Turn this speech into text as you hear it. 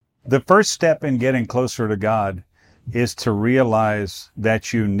The first step in getting closer to God is to realize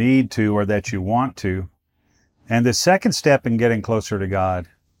that you need to or that you want to. And the second step in getting closer to God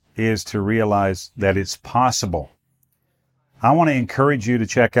is to realize that it's possible. I want to encourage you to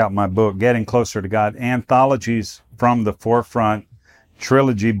check out my book, Getting Closer to God, Anthologies from the Forefront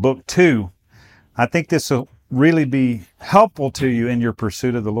Trilogy, Book 2. I think this will really be helpful to you in your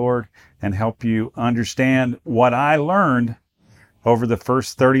pursuit of the Lord and help you understand what I learned over the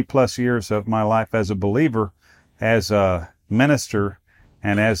first 30 plus years of my life as a believer, as a minister,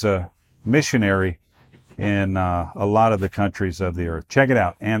 and as a missionary in a lot of the countries of the earth. Check it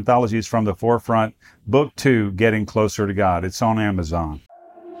out. Anthologies from the Forefront, Book 2, Getting Closer to God. It's on Amazon.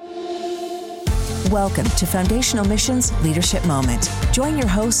 Welcome to Foundational Missions Leadership Moment. Join your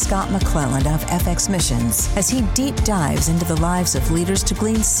host, Scott McClelland of FX Missions, as he deep dives into the lives of leaders to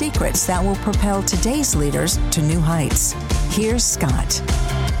glean secrets that will propel today's leaders to new heights. Here's Scott.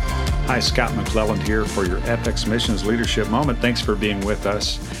 Hi, Scott McClelland here for your FX Missions Leadership Moment. Thanks for being with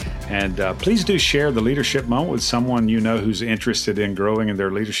us. And please do share the leadership moment with someone you know who's interested in growing in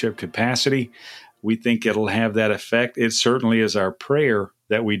their leadership capacity. We think it'll have that effect. It certainly is our prayer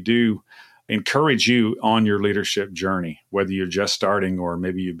that we do encourage you on your leadership journey, whether you're just starting or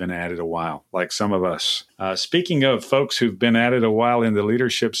maybe you've been at it a while, like some of us. Speaking of folks who've been at it a while in the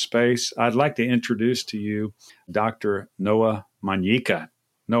leadership space, I'd like to introduce to you Dr. Noah Manyika.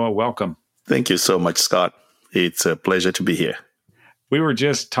 Noah, welcome. Thank you so much, Scott. It's a pleasure to be here. We were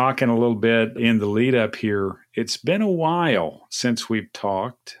just talking a little bit in the lead up here. It's been a while since we've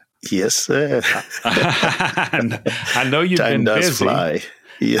talked. Yes, sir. I know you've Time been does busy. Fly.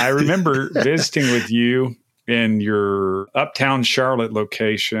 Yeah. I remember visiting with you in your Uptown Charlotte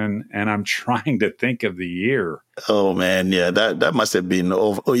location, and I'm trying to think of the year. Oh man, yeah, that must have been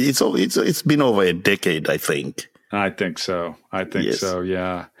over. It's been over a decade, I think. I think so. Yes. So.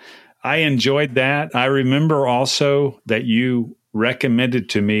 Yeah, I enjoyed that. I remember also that you recommended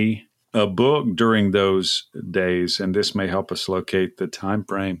to me a book during those days, and this may help us locate the time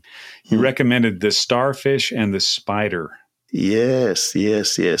frame. You recommended The Starfish and the Spider. Yes.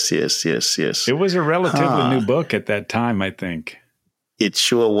 It was a relatively new book at that time, I think. It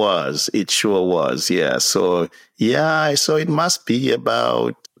sure was. Yeah. So it must be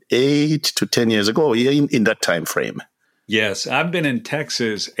about 8 to 10 years ago, in that time frame. Yes, I've been in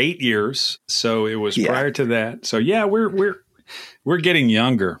Texas 8 years, so it was prior to that. So yeah, we're getting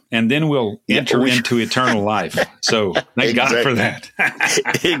younger, and then we'll enter into eternal life. So thank God for that.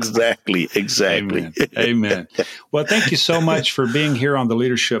 Exactly. Amen. Well, thank you so much for being here on the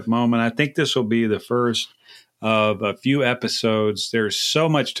Leadership Moment. I think this will be the first of a few episodes. There's so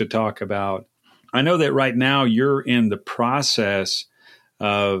much to talk about. I know that right now you're in the process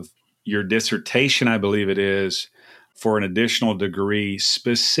of your dissertation, I believe it is, for an additional degree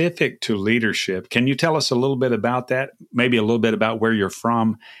specific to leadership. Can you tell us a little bit about that? Maybe a little bit about where you're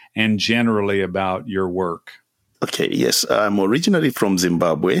from and generally about your work. Okay, yes. I'm originally from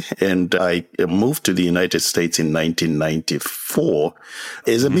Zimbabwe, and I moved to the United States in 1994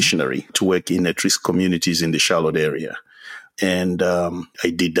 as a missionary to work in at-risk communities in the Charlotte area. And I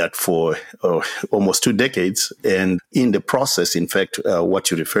did that for almost 2 decades. And in the process, in fact,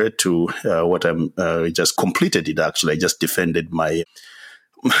 what you referred to, what I just completed it, actually. I just defended my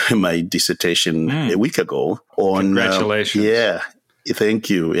dissertation a week ago on... Congratulations. Yeah. Thank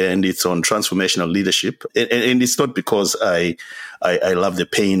you. And it's on transformational leadership. And it's not because I love the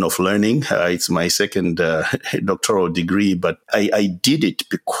pain of learning. It's my second doctoral degree, but I did it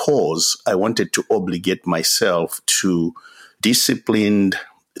because I wanted to obligate myself to disciplined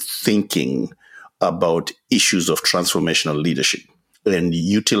thinking about issues of transformational leadership and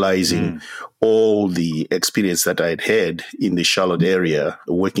utilizing all the experience that I'd had in the Charlotte area,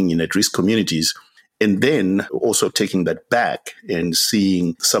 working in at-risk communities, and then also taking that back and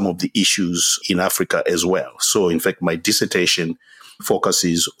seeing some of the issues in Africa as well. So, in fact, my dissertation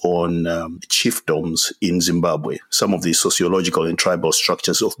focuses on chiefdoms in Zimbabwe, some of the sociological and tribal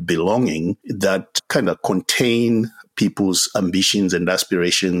structures of belonging that kind of contain people's ambitions and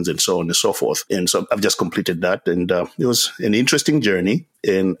aspirations and so on and so forth. And so I've just completed that, and it was an interesting journey.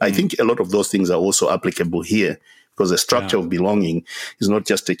 And I think a lot of those things are also applicable here, because the structure of belonging is not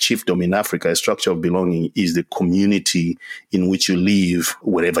just a chiefdom in Africa. A structure of belonging is the community in which you live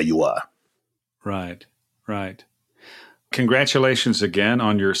wherever you are. Right. Congratulations again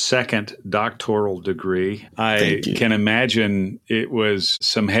on your second doctoral degree. I can imagine it was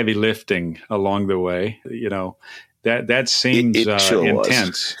some heavy lifting along the way. You know, that seems it sure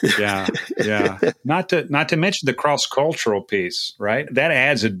intense. Yeah. Not to mention the cross-cultural piece, right? That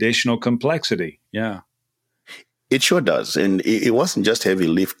adds additional complexity. Yeah. It sure does. And it wasn't just heavy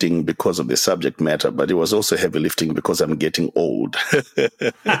lifting because of the subject matter, but it was also heavy lifting because I'm getting old.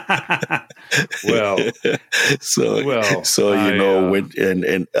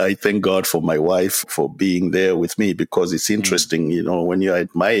 And I thank God for my wife for being there with me, because it's interesting, when you're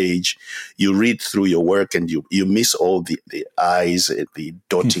at my age, you read through your work and you miss all the I's, the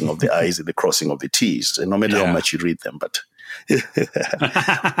dotting of the I's and the crossing of the T's, and no matter how much you read them, but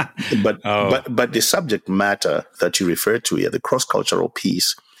but the subject matter that you refer to here, the cross-cultural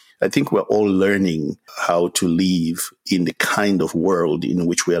piece, I think we're all learning how to live in the kind of world in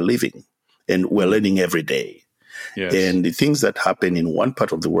which we are living. And we're learning every day. Yes. And the things that happen in one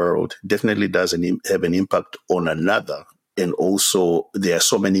part of the world definitely doesn't have an impact on another. And also, there are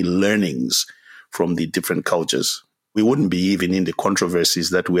so many learnings from the different cultures. We wouldn't be even in the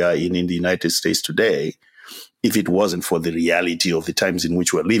controversies that we are in the United States today if it wasn't for the reality of the times in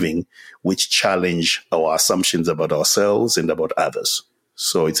which we're living, which challenge our assumptions about ourselves and about others.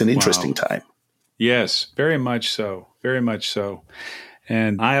 So it's an interesting time. Yes, very much so. Very much so.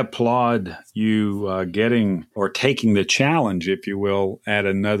 And I applaud you getting or taking the challenge, if you will, at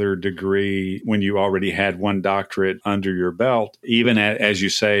another degree when you already had one doctorate under your belt, even as you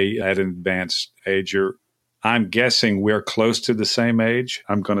say, at an advanced age. I'm guessing we're close to the same age.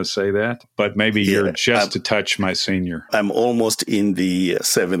 I'm going to say that, but maybe you're just a touch my senior. I'm almost in the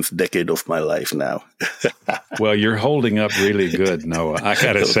 7th decade of my life now. Well, you're holding up really good, Noah. I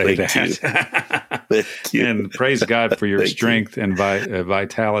got to say that. Thank you. And praise God for your strength and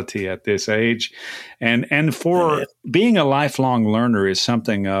vitality at this age. And for being a lifelong learner is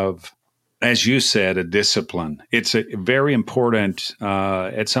something of, as you said, a discipline. It's a very important,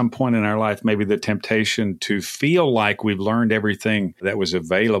 at some point in our life, maybe the temptation to feel like we've learned everything that was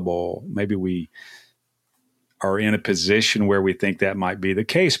available. Maybe we are in a position where we think that might be the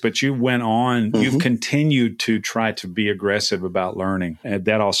case, but you went on, you've continued to try to be aggressive about learning. And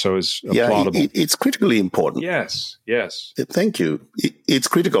that also is applaudable. It's critically important. Yes. Thank you. It's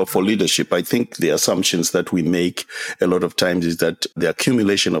critical for leadership. I think the assumptions that we make a lot of times is that the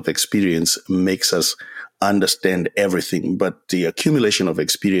accumulation of experience makes us understand everything, but the accumulation of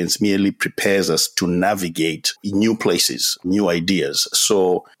experience merely prepares us to navigate new places, new ideas.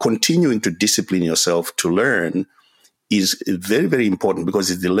 So continuing to discipline yourself to learn is very, very important,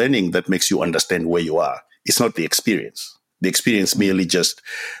 because it's the learning that makes you understand where you are. It's not the experience. The experience merely just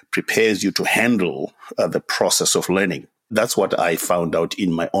prepares you to handle the process of learning. That's what I found out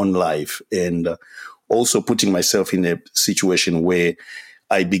in my own life, and also putting myself in a situation where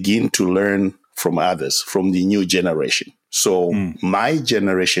I begin to learn from others, from the new generation. So my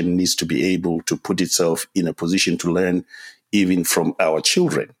generation needs to be able to put itself in a position to learn even from our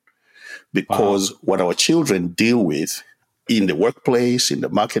children, because what our children deal with in the workplace, in the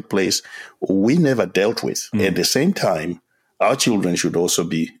marketplace, we never dealt with. At the same time, our children should also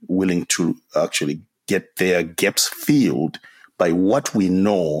be willing to actually get their gaps filled by what we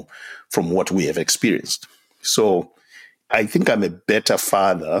know from what we have experienced. So I think I'm a better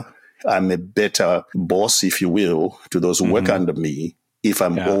father, I'm a better boss, if you will, to those who work under me if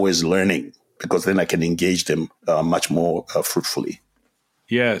I'm always learning, because then I can engage them much more fruitfully.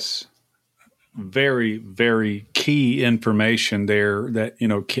 Yes. Very, very key information there that,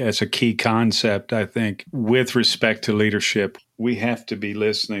 as a key concept, I think, with respect to leadership. We have to be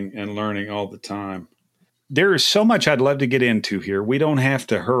listening and learning all the time. There is so much I'd love to get into here. We don't have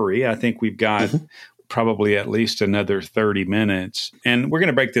to hurry. I think we've got probably at least another 30 minutes. And we're going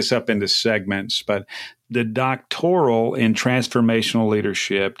to break this up into segments, but the doctoral in transformational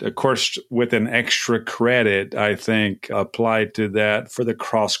leadership, of course, with an extra credit, I think, applied to that for the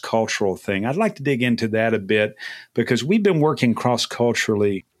cross-cultural thing. I'd like to dig into that a bit, because we've been working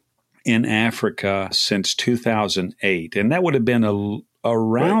cross-culturally in Africa since 2008, and that would have been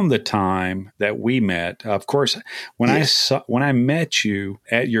around the time that we met. Of course, when I met you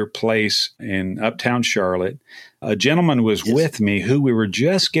at your place in Uptown Charlotte, a gentleman was with me who we were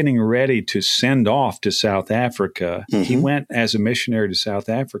just getting ready to send off to South Africa. He went as a missionary to South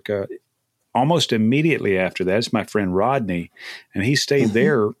Africa almost immediately after that. It's my friend Rodney, and he stayed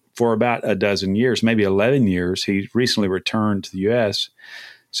there for about a dozen years, maybe 11 years. He recently returned to the U.S.,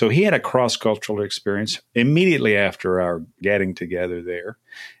 so he had a cross-cultural experience immediately after our getting together there.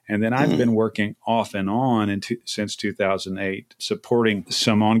 And then I've been working off and on since 2008, supporting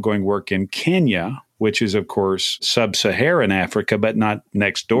some ongoing work in Kenya, which is, of course, sub-Saharan Africa, but not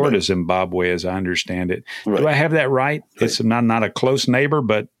next door to Zimbabwe, as I understand it. Do I have that right? It's not a close neighbor,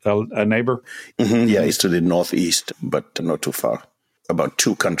 but a neighbor? Yeah, it's to the northeast, but not too far. About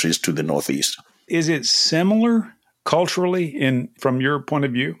 2 countries to the northeast. Is it similar culturally from your point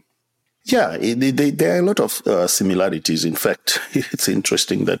of view? Yeah, there are a lot of similarities. In fact, it's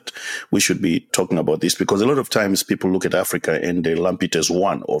interesting that we should be talking about this because a lot of times people look at Africa and they lump it as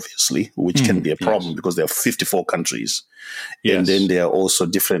one, obviously, which can be a problem because there are 54 countries. Yes. And then there are also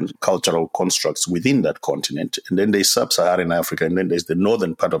different cultural constructs within that continent. And then there's sub-Saharan Africa, and then there's the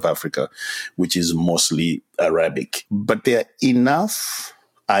northern part of Africa, which is mostly Arabic. But there are enough,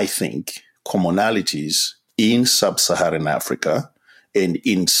 I think, commonalities in sub-Saharan Africa and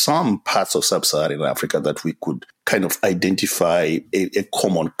in some parts of sub-Saharan Africa that we could kind of identify a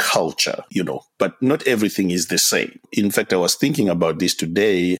common culture, but not everything is the same. In fact, I was thinking about this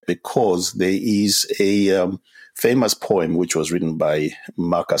today because there is a famous poem which was written by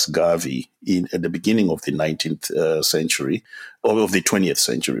Marcus Garvey at the beginning of the 19th century, or of the 20th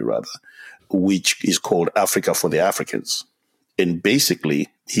century rather, which is called Africa for the Africans. And basically,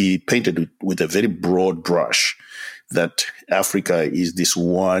 he painted with a very broad brush that Africa is this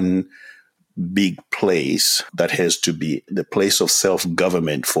one big place that has to be the place of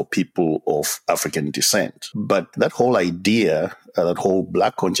self-government for people of African descent. But that whole idea, that whole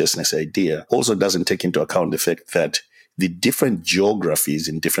Black consciousness idea, also doesn't take into account the fact that the different geographies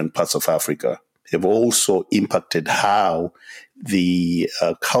in different parts of Africa have also impacted how the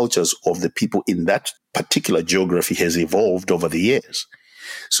cultures of the people in that particular geography has evolved over the years.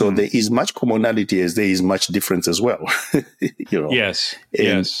 So there is much commonality as there is much difference as well. Yes. And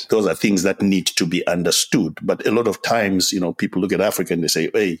yes. Those are things that need to be understood. But a lot of times, people look at Africa and they say,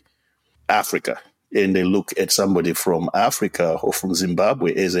 hey, Africa. And they look at somebody from Africa or from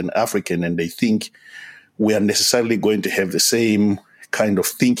Zimbabwe as an African, and they think we are necessarily going to have the same kind of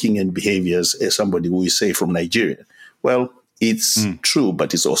thinking and behaviors as somebody who is, say, from Nigeria. Well, it's true,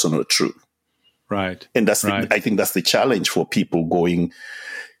 but it's also not true. Right. And I think that's the challenge for people going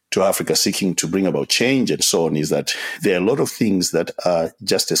to Africa seeking to bring about change and so on, is that there are a lot of things that are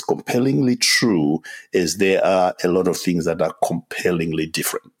just as compellingly true as there are a lot of things that are compellingly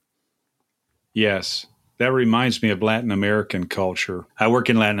different. Yes. That reminds me of Latin American culture. I work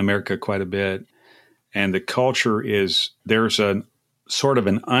in Latin America quite a bit, and the culture there's a sort of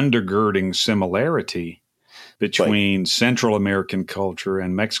an undergirding similarity between Central American culture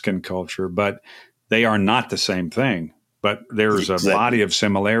and Mexican culture, but they are not the same thing. But there's a body of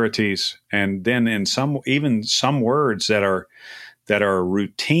similarities, and then in some words that are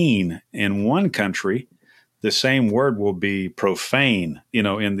routine in one country, the same word will be profane,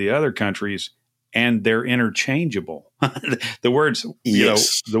 in the other countries, and they're interchangeable. The words,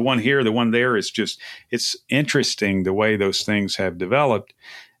 the one here, the one there, it's interesting the way those things have developed.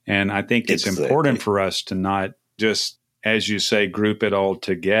 And I think it's important for us to not just, as you say, group it all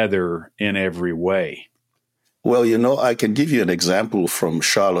together in every way. Well, I can give you an example from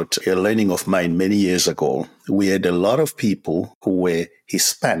Charlotte, a learning of mine many years ago. We had a lot of people who were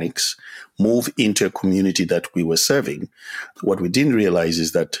Hispanics move into a community that we were serving. What we didn't realize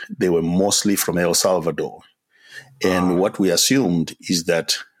is that they were mostly from El Salvador. And what we assumed is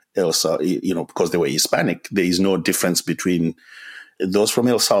that because they were Hispanic, there is no difference between those from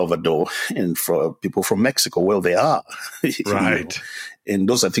El Salvador and for people from Mexico. Well, they are. Right. And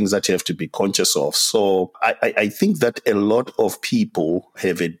those are things that you have to be conscious of. So I think that a lot of people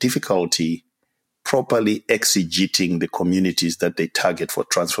have a difficulty properly exegeting the communities that they target for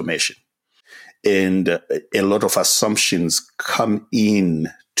transformation. And a lot of assumptions come in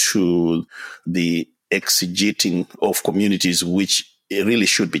to the exegeting of communities, which really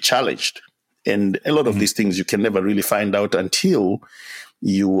should be challenged. And a lot of these things you can never really find out until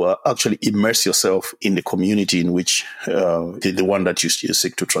you actually immerse yourself in the community in which the one that you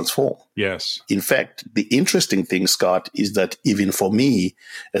seek to transform. Yes. In fact, the interesting thing, Scott, is that even for me,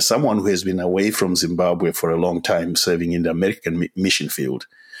 as someone who has been away from Zimbabwe for a long time, serving in the American mission field,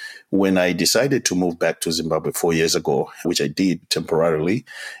 when I decided to move back to Zimbabwe 4 years ago, which I did temporarily,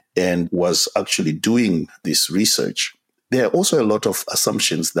 and was actually doing this research, there are also a lot of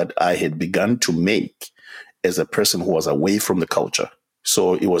assumptions that I had begun to make as a person who was away from the culture.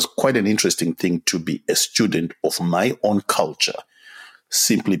 So it was quite an interesting thing to be a student of my own culture,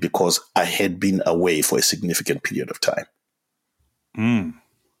 simply because I had been away for a significant period of time.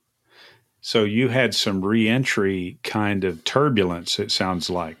 So you had some reentry kind of turbulence, it sounds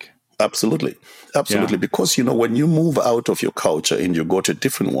like. Absolutely. Yeah. Because, when you move out of your culture and you go to a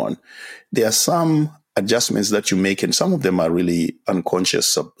different one, there are some adjustments that you make, and some of them are really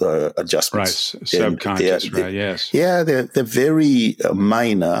unconscious adjustments. Right, subconscious, right, yes. Yeah, they're very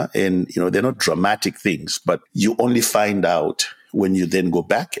minor, and, they're not dramatic things, but you only find out when you then go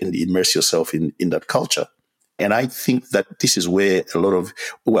back and immerse yourself in that culture. And I think that this is where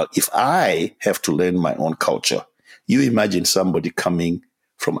if I have to learn my own culture, you imagine somebody coming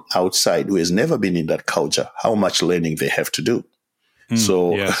from outside who has never been in that culture, how much learning they have to do.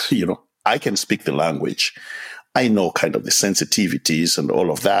 So, yes. I can speak the language. I know kind of the sensitivities and all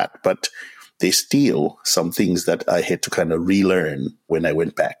of that, but there's still some things that I had to kind of relearn when I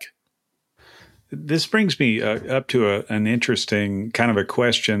went back. This brings me up to an interesting kind of a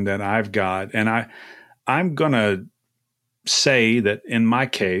question that I've got. And I'm going to say that in my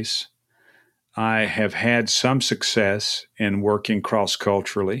case, I have had some success in working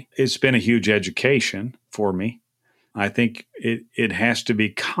cross-culturally. It's been a huge education for me. I think it has to be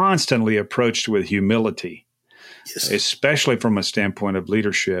constantly approached with humility, Yes. especially from a standpoint of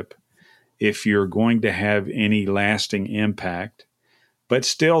leadership, if you're going to have any lasting impact. But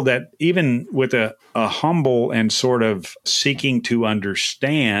still, that even with a humble and sort of seeking to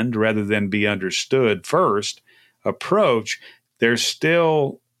understand rather than be understood first approach, there's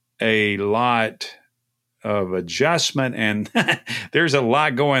still a lot of adjustment, and there's a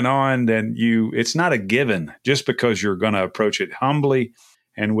lot going on. Then it's not a given just because you're going to approach it humbly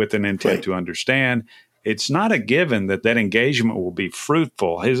and with an intent Right. to understand. It's not a given that engagement will be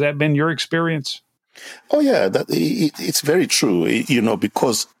fruitful. Has that been your experience? Oh, yeah, it's very true,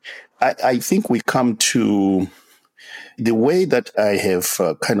 because I think we come to the way that I have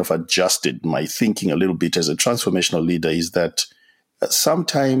kind of adjusted my thinking a little bit as a transformational leader is that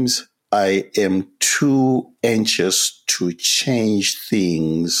sometimes I am too anxious to change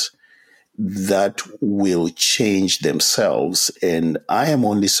things that will change themselves. And I am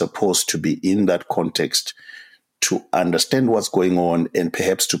only supposed to be in that context to understand what's going on and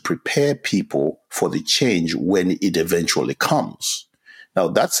perhaps to prepare people for the change when it eventually comes. Now,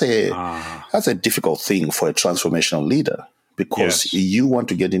 that's a difficult thing for a transformational leader because you want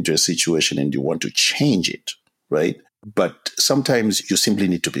to get into a situation and you want to change it, right? But sometimes you simply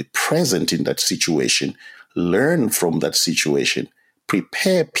need to be present in that situation, learn from that situation,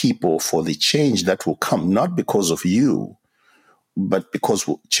 prepare people for the change that will come, not because of you, but because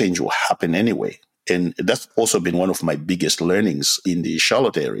change will happen anyway. And that's also been one of my biggest learnings in the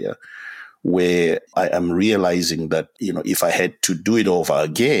Charlotte area, where I am realizing that, if I had to do it over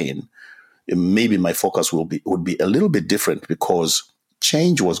again, maybe my focus would be a little bit different because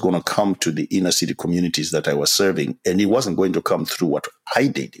change was going to come to the inner city communities that I was serving, and it wasn't going to come through what I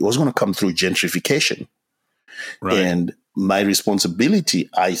did. It was going to come through gentrification. Right. And my responsibility,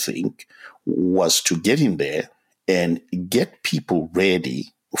 I think, was to get in there and get people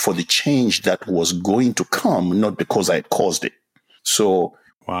ready for the change that was going to come, not because I had caused it. So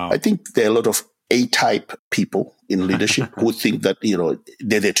I think there are a lot of A-type people in leadership who think that,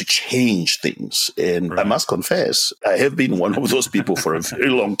 they're there to change things. And I must confess, I have been one of those people for a very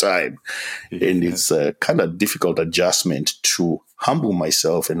long time. And it's a kind of difficult adjustment to humble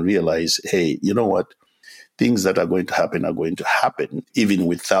myself and realize, hey, you know what? Things that are going to happen, even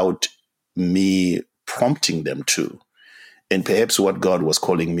without me prompting them to. And perhaps what God was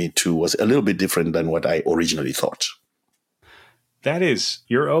calling me to was a little bit different than what I originally thought.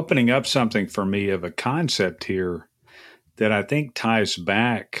 You're opening up something for me of a concept here that I think ties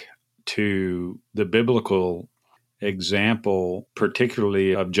back to the biblical example,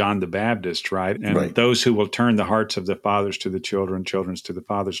 particularly of John the Baptist, right? And those who will turn the hearts of the fathers to the children, children's to the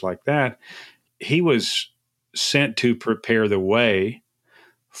fathers, like that. He was sent to prepare the way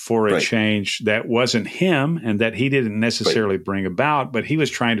for a change that wasn't him and that he didn't necessarily bring about, but he was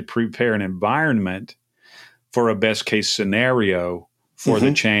trying to prepare an environment for a best case scenario for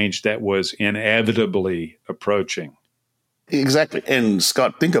the change that was inevitably approaching. Exactly. And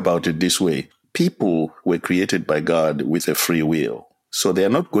Scott, think about it this way. People were created by God with a free will. So they are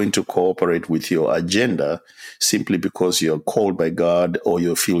not going to cooperate with your agenda simply because you're called by God or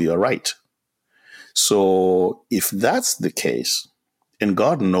you feel you're right. So if that's the case, and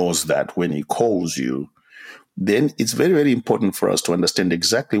God knows that when he calls you, then it's very, very important for us to understand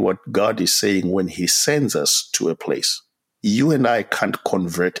exactly what God is saying when he sends us to a place. You and I can't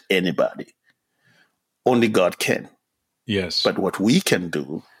convert anybody. Only God can. Yes. But what we can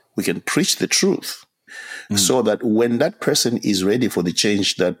do, we can preach the truth so that when that person is ready for the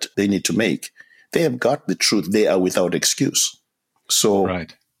change that they need to make, they have got the truth. They are without excuse. So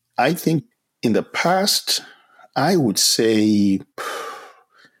I think in the past, I would say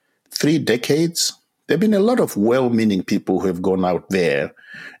 3 decades, there have been a lot of well-meaning people who have gone out there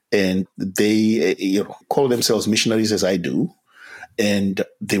and they call themselves missionaries, as I do, and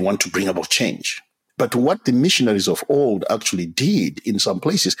they want to bring about change. But what the missionaries of old actually did in some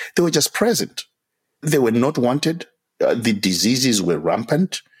places, they were just present. They were not wanted. The diseases were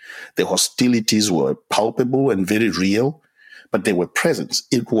rampant. The hostilities were palpable and very real, but they were present.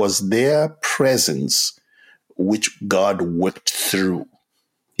 It was their presence which God worked through.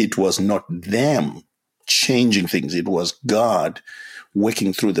 It was not them changing things. It was God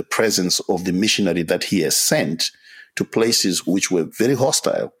working through the presence of the missionary that he has sent to places which were very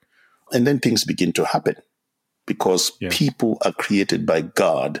hostile. And then things begin to happen because people are created by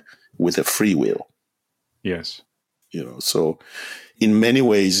God with a free will. Yes. So in many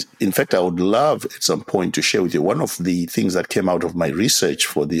ways, in fact, I would love at some point to share with you one of the things that came out of my research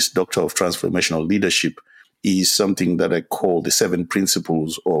for this Doctor of Transformational Leadership is something that I call the 7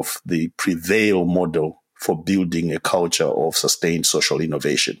 principles of the Prevail model for building a culture of sustained social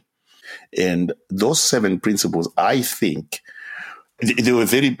innovation. And those 7 principles, I think, they were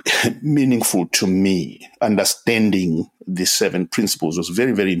very meaningful to me. Understanding the 7 principles was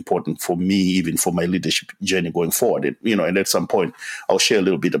very, very important for me, even for my leadership journey going forward. And at some point, I'll share a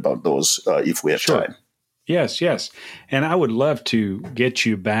little bit about those if we have time. Yes. And I would love to get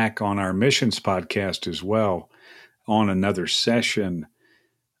you back on our missions podcast as well on another session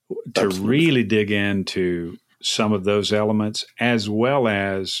to really dig into some of those elements, as well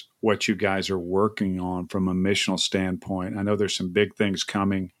as what you guys are working on from a missional standpoint. I know there's some big things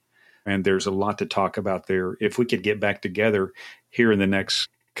coming, and there's a lot to talk about there. If we could get back together here in the next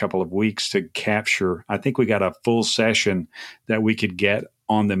couple of weeks to capture, I think we got a full session that we could get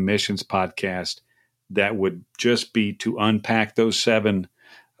on the missions podcast that would just be to unpack those 7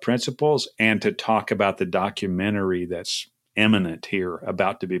 principles and to talk about the documentary that's imminent here,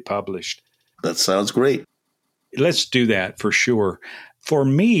 about to be published. That sounds great. Let's do that for sure. For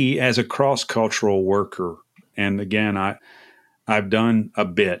me, as a cross-cultural worker, and again, I've done a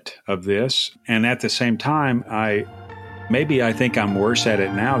bit of this, and at the same time, I think I'm worse at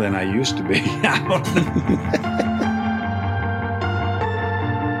it now than I used to be. I don't know.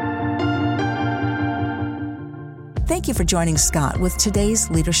 Thank you for joining Scott with today's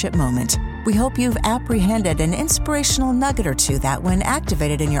Leadership Moment. We hope you've apprehended an inspirational nugget or two that, when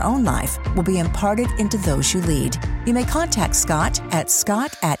activated in your own life, will be imparted into those you lead. You may contact Scott at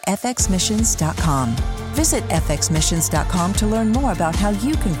scott@fxmissions.com. Visit fxmissions.com to learn more about how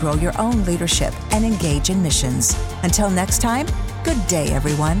you can grow your own leadership and engage in missions. Until next time, good day,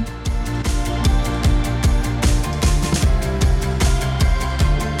 everyone.